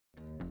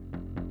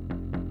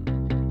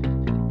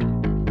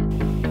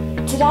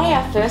Today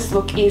our first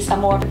look is a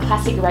more of a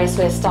classic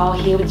racewear style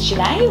here with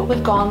Sinead.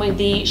 We've gone with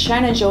the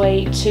Shona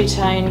Joy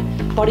two-tone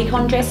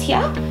bodycon dress here,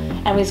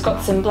 and we've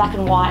got some black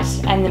and white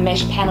and the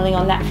mesh panelling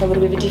on that for a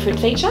little bit of a different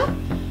feature.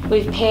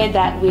 We've paired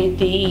that with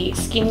the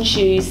Skin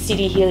Shoes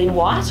City Heel in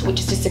white,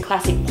 which is just a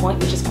classic point,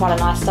 which is quite a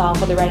nice style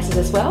for the races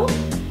as well.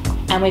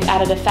 And we've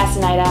added a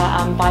fascinator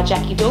by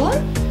Jackie Doolan,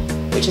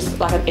 which is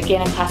like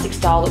again a classic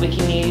style that we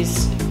can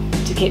use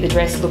to keep the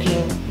dress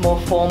looking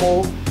more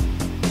formal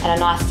and a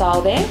nice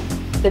style there.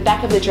 The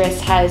back of the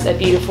dress has a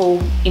beautiful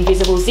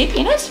invisible zip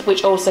in it,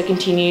 which also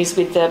continues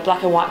with the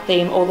black and white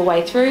theme all the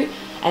way through,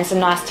 and some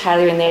nice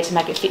tailoring there to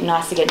make it fit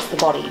nice against the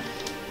body.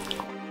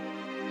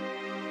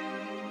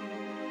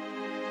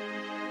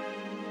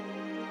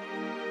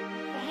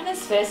 For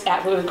Hannah's first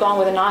outfit, we've gone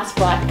with a nice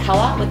bright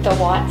colour with the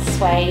white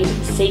suede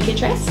Seeker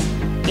dress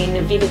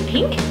in vivid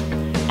pink,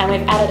 and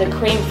we've added a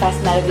cream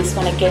fascinator, this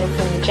one again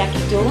from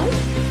Jackie Doolan,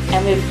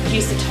 and we've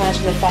used the tones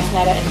from the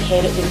fascinator and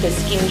paired it with the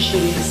Skin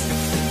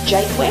Shoes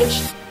Jake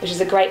wedge, which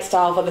is a great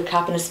style for the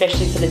cup and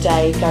especially for the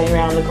day going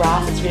around on the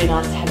grass. It's really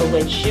nice to have a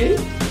wedge shoe.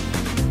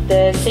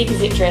 The Seeker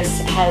zip dress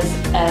has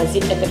a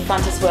zip at the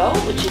front as well,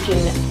 which you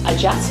can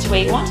adjust to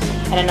where you want,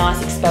 and a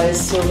nice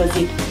exposed silver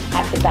zip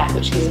at the back,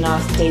 which gives a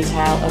nice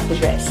detail of the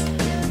dress.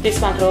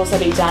 This one could also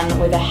be done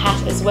with a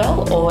hat as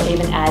well, or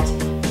even add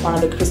one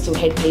of the crystal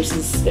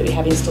headpieces that we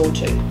have installed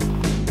too.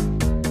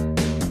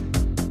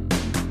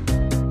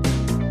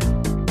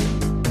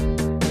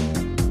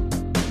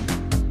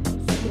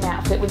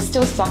 We've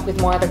still stuck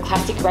with more of a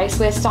classic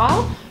racewear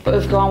style, but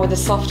we've gone with a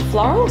soft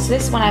floral. So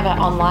this is one of our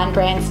online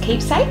brands,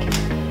 Keepsake,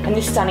 and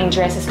this stunning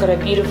dress has got a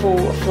beautiful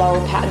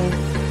floral pattern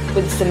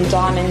with some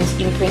diamond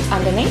imprints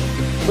underneath.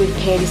 We've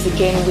paired this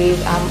again with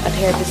a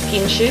pair of the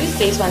Skin Shoes.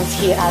 These ones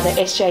here are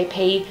the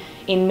SJP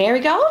in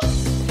Marigold,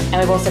 and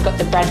we've also got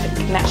the Bradford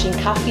matching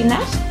cuff in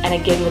that, and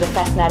again with a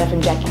fascinator from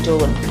Jackie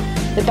Doolan.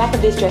 The back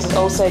of this dress is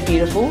also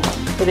beautiful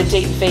with a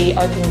deep V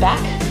open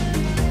back,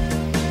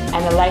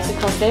 and the lace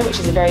across there, which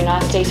is a very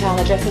nice detail on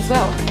the dress as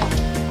well.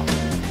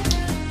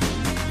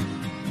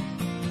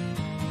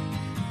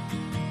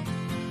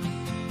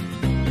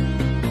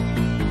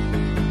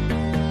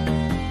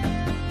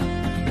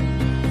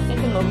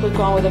 Second look, we've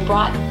gone with a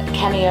bright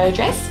cameo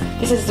dress.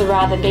 This is the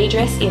Rather Be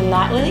dress in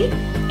Night Lily.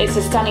 It's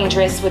a stunning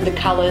dress with the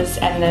colours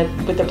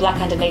and with the black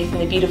underneath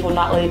and the beautiful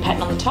Night Lily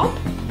pattern on the top.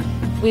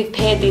 We've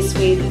paired this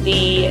with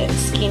the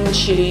Skin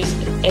Shoes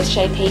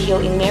SJP heel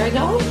in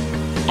Marigold,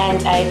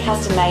 and a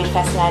custom-made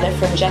fascinator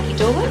from Jackie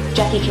Doolan.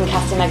 Jackie can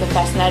custom make a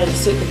fascinator to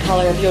suit the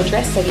colour of your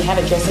dress, so if you have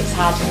a dress that's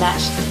hard to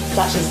match,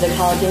 such as the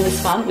colours in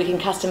this one, we can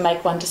custom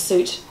make one to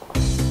suit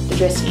the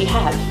dress that you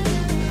have.